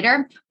 minutes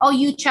later, oh,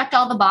 you checked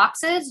all the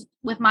boxes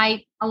with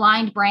my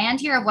aligned brand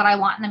here of what I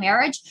want in a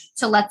marriage,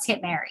 so let's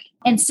get married.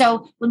 And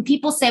so when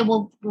people say,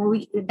 well,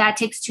 that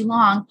takes too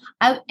long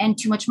and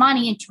too much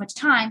money and too much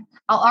time,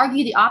 I'll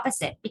argue the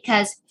opposite,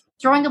 because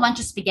throwing a bunch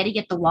of spaghetti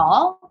at the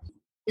wall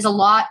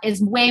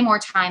is way more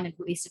time and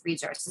wasted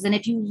resources. And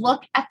if you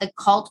look at the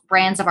cult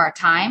brands of our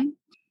time,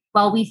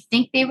 while we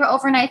think they were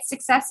overnight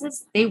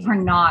successes, they were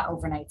not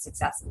overnight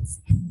successes.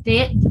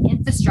 The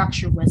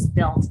infrastructure was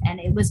built, and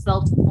it was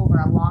built over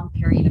a long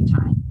period of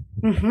time.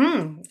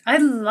 Mm-hmm. I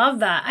love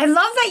that. I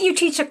love that you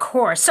teach a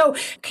course. So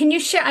can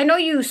you share, I know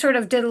you sort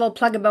of did a little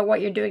plug about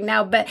what you're doing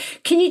now, but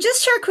can you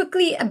just share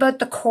quickly about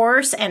the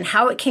course and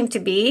how it came to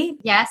be?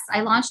 Yes,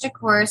 I launched a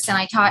course and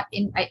I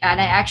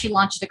actually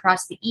launched it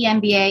across the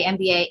EMBA,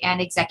 MBA,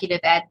 and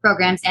Executive Ed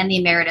programs and the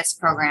Emeritus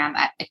program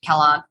at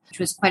Kellogg, which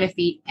was quite a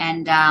feat.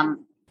 And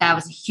that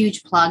was a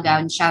huge plug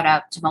and shout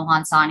out to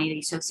Mohan Sani, the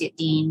Associate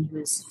Dean, who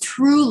is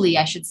truly,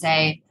 I should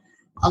say,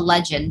 a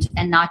legend,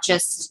 and not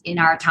just in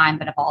our time,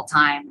 but of all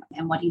time.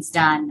 And what he's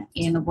done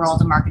in the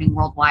world of marketing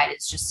worldwide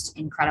is just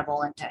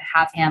incredible. And to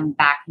have him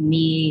back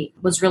me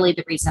was really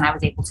the reason I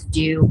was able to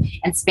do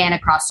and span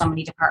across so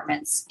many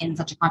departments in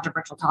such a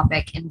controversial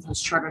topic in such a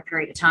shorter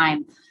period of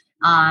time.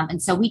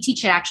 And so we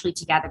teach it actually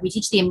together. We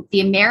teach the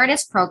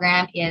Emeritus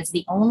program is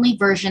the only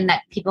version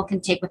that people can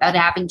take without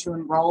having to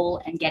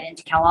enroll and get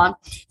into Kellogg.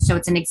 So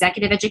it's an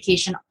executive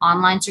education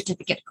online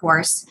certificate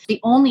course, the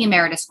only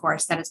Emeritus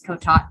course that is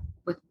co-taught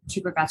with two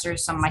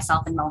professors, some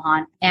myself and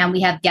Mohan. And we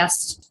have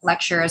guest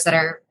lecturers that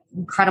are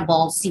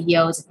incredible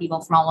CEOs of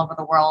people from all over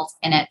the world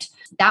in it.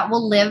 That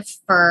will live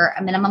for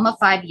a minimum of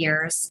 5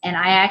 years. And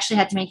I actually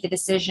had to make the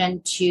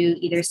decision to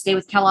either stay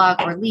with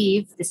Kellogg or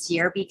leave this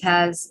year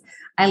because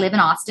I live in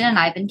Austin and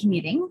I've been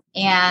commuting.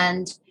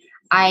 And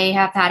I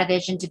have had a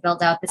vision to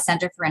build out the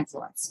Center for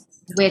Influence,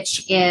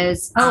 which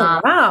is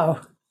wow.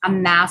 a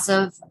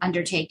massive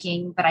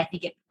undertaking, but I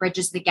think it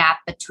bridges the gap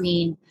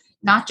between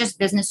not just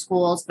business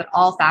schools, but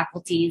all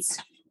faculties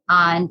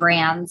and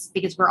brands,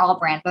 because we're all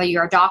brands. Whether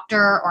you're a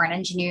doctor or an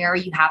engineer,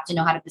 you have to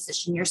know how to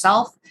position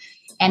yourself.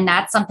 And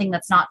that's something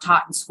that's not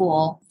taught in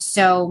school.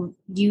 So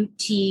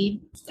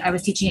I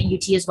was teaching at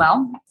UT as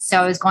well.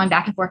 So I was going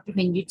back and forth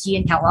between UT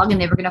and Kellogg,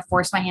 and they were going to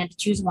force my hand to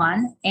choose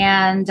one.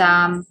 And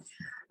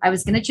I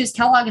was going to choose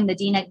Kellogg, and the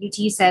dean at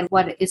UT said,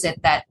 what is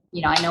it that,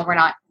 I know we're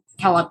not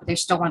Kellogg, but they're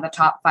still one of the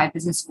top 5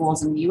 business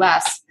schools in the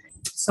US.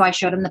 So I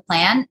showed them the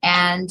plan,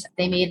 and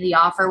they made the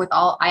offer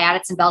I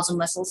added some bells and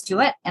whistles to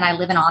it, and I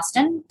live in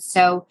Austin.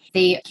 So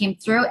they came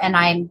through, and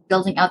I'm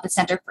building out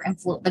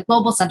the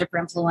Global Center for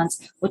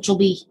Influence, which will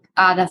be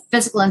the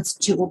physical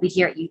institute will be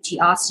here at UT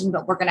Austin,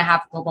 but we're going to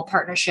have global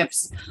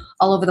partnerships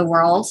all over the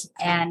world.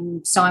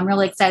 And so I'm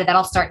really excited.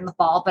 That'll start in the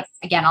fall. But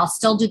again, I'll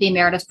still do the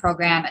emeritus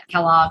program at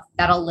Kellogg.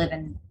 That'll live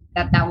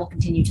that will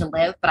continue to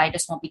live, but I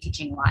just won't be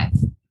teaching live.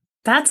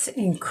 That's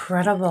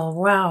incredible.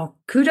 Wow.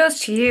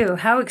 Kudos to you.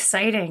 How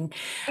exciting.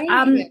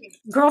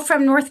 Girl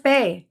from North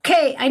Bay.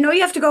 Okay. I know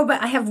you have to go,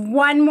 but I have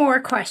one more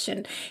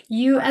question.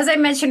 As I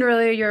mentioned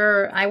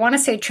earlier, I want to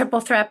say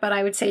triple threat, but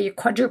I would say you're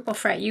quadruple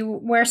threat. You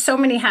wear so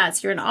many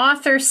hats. You're an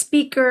author,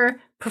 speaker,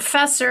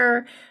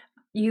 professor.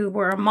 You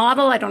were a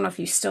model. I don't know if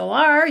you still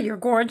are. You're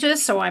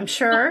gorgeous, so I'm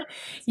sure.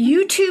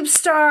 YouTube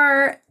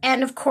star,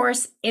 and of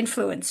course,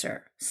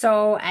 influencer.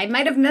 So I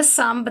might have missed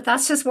some, but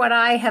that's just what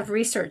I have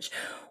researched.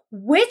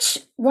 Which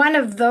one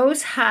of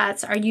those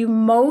hats are you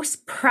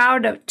most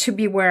proud of to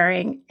be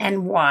wearing,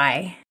 and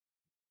why?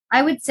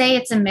 I would say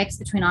it's a mix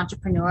between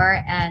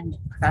entrepreneur and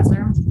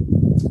professor.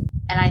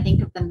 And I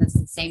think of them as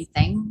the same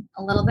thing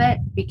a little bit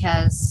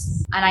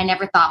and I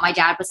never thought, my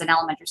dad was an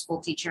elementary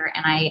school teacher,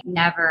 and I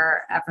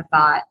never ever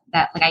thought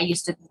that, I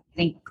used to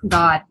think,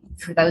 God,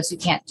 for those who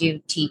can't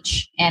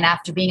teach. And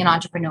after being an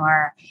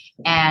entrepreneur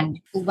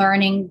and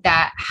learning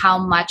that how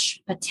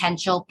much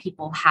potential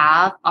people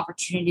have,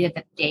 opportunity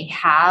that they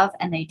have,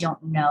 and they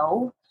don't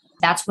know,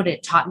 that's what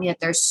it taught me, that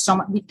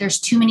there's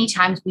too many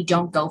times we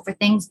don't go for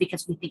things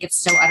because we think it's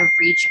so out of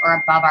reach or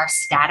above our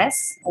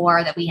status,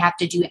 or that we have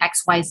to do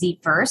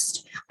XYZ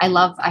first.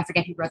 I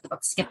forget who wrote the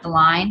book, Skip the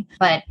Line,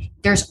 but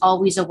there's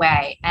always a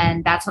way.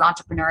 And that's what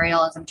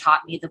entrepreneurialism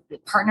taught me. The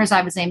partners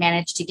I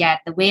managed to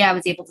get, the way I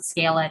was able to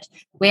scale it,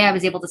 the way I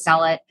was able to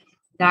sell it,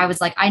 that I was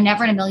like, I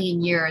never in a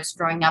million years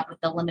growing up with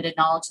the limited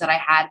knowledge that I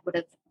had would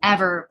have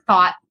ever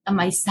thought of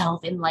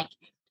myself in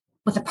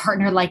with a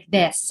partner like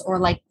this, or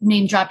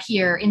name drop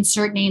here,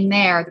 insert name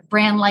there, the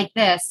brand like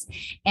this.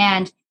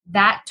 And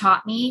that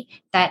taught me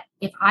that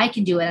if I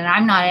can do it, and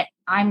I'm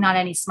not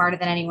any smarter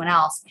than anyone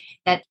else,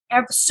 that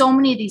so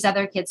many of these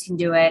other kids can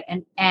do it.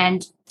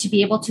 And to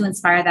be able to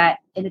inspire that,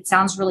 and it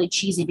sounds really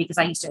cheesy because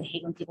I used to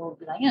hate when people would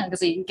be like,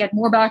 because you get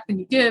more back than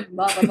you give,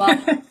 blah, blah,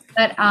 blah.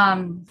 But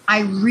I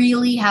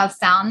really have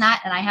found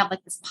that. And I have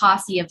this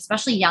posse of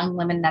especially young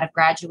women that have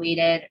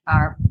graduated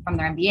from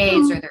their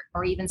MBAs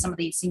or even some of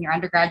the senior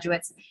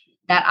undergraduates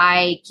that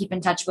I keep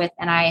in touch with.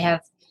 And I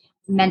have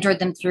mentored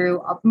them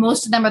through.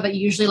 Most of them are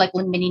usually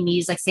mini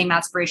me's, same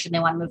aspiration. They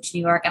want to move to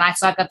New York. And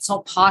so I've got this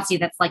whole posse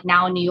that's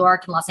now in New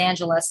York and Los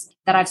Angeles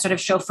that I've sort of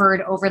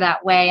chauffeured over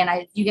that way.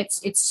 And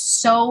it's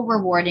so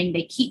rewarding.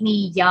 They keep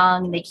me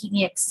young. They keep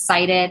me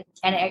excited.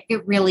 And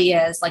it really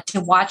is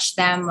to watch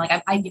them.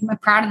 I'm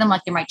proud of them.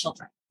 They're my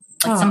children.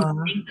 Some of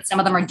the things that some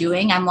of them are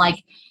doing, I'm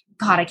like,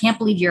 God, I can't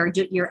believe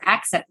your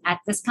ex at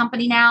this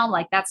company now.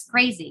 That's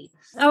crazy.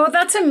 Oh,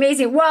 that's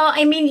amazing. Well,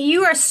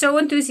 you are so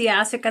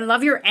enthusiastic. I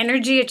love your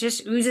energy. It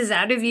just oozes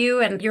out of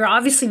you. And you're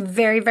obviously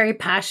very, very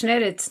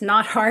passionate. It's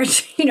not hard,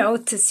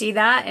 to see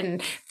that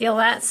and feel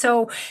that.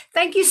 So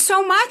thank you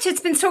so much. It's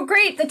been so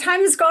great. The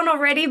time has gone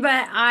already,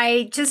 but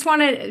I just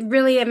want to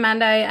really,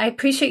 Amanda, I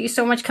appreciate you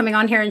so much coming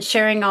on here and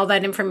sharing all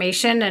that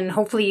information. And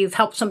hopefully you've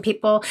helped some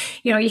people.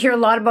 You hear a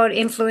lot about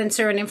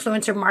influencer and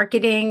influencer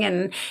marketing,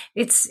 and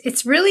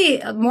it's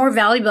really more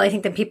valuable, I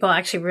think, than people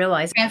actually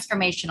realize.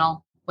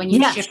 Transformational. When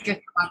you shift your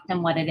thoughts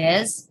on what it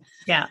is.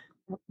 Yeah.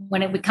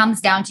 When it comes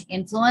down to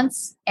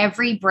influence,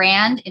 every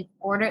brand,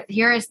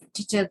 here is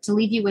to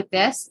leave you with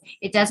this.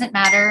 It doesn't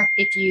matter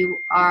if you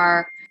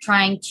are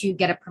trying to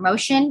get a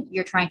promotion,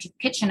 you're trying to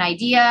pitch an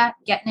idea,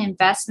 get an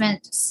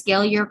investment,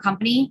 scale your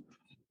company.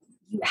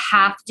 You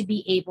have to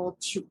be able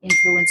to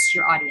influence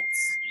your audience,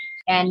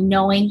 and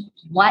knowing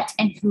what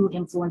and who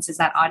influences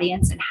that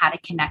audience and how to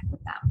connect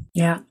with them.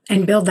 Yeah.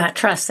 And build that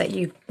trust that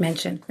you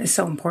mentioned is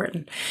so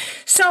important.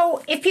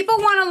 So if people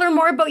want to learn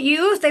more about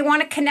you, if they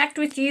want to connect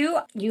with you,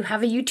 you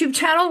have a YouTube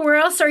channel. Where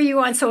else are you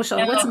on social?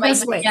 What's the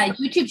best way? Yeah,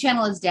 YouTube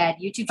channel is dead.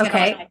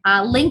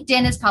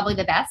 LinkedIn is probably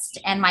the best.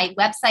 And my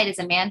website is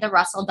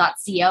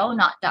amandarussell.co,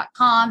 not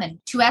 .com, and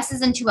 2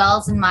 S's and 2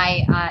 L's in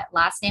my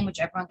last name, which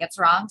everyone gets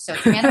wrong. So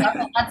it's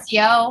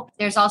amandarussell.co.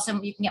 There's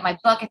also, you can get my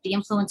book at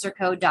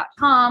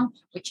theinfluencercode.com,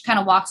 which kind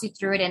of walks you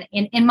through it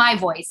in my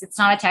voice. It's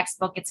not a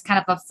textbook. It's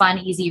kind of a fun,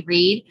 easy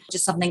read,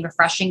 just something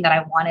refreshing that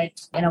I wanted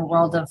in a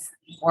world of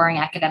boring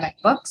academic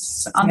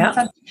books. I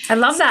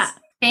love that.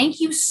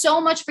 Thank you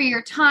so much for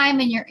your time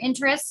and your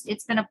interest.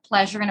 It's been a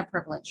pleasure and a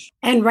privilege.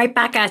 And right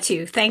back at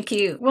you. Thank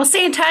you. We'll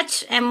stay in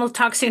touch and we'll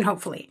talk soon,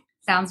 hopefully.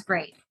 Sounds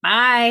great.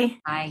 Bye.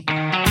 Bye.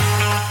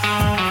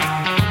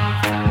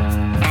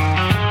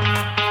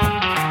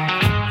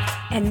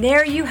 And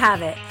there you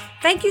have it.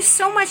 Thank you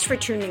so much for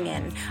tuning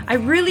in. I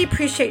really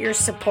appreciate your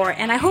support,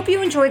 and I hope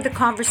you enjoyed the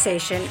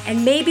conversation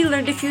and maybe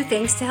learned a few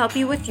things to help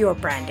you with your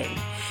branding.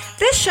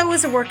 This show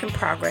is a work in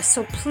progress,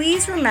 so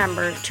please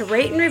remember to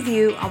rate and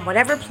review on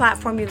whatever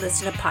platform you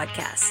listen to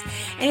podcasts.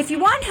 And if you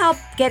want help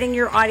getting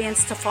your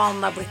audience to fall in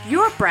love with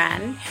your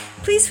brand,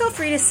 please feel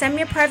free to send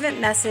me a private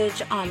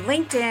message on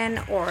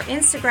LinkedIn or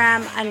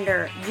Instagram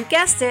under, you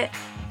guessed it,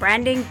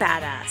 Branding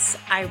Badass.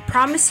 I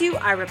promise you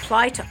I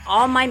reply to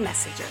all my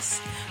messages.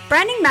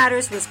 Branding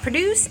Matters was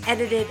produced,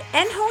 edited,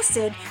 and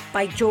hosted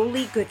by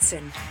Jolie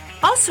Goodson.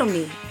 Also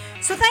me.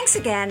 So thanks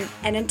again,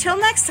 and until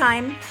next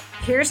time,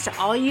 here's to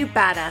all you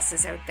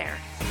badasses out there.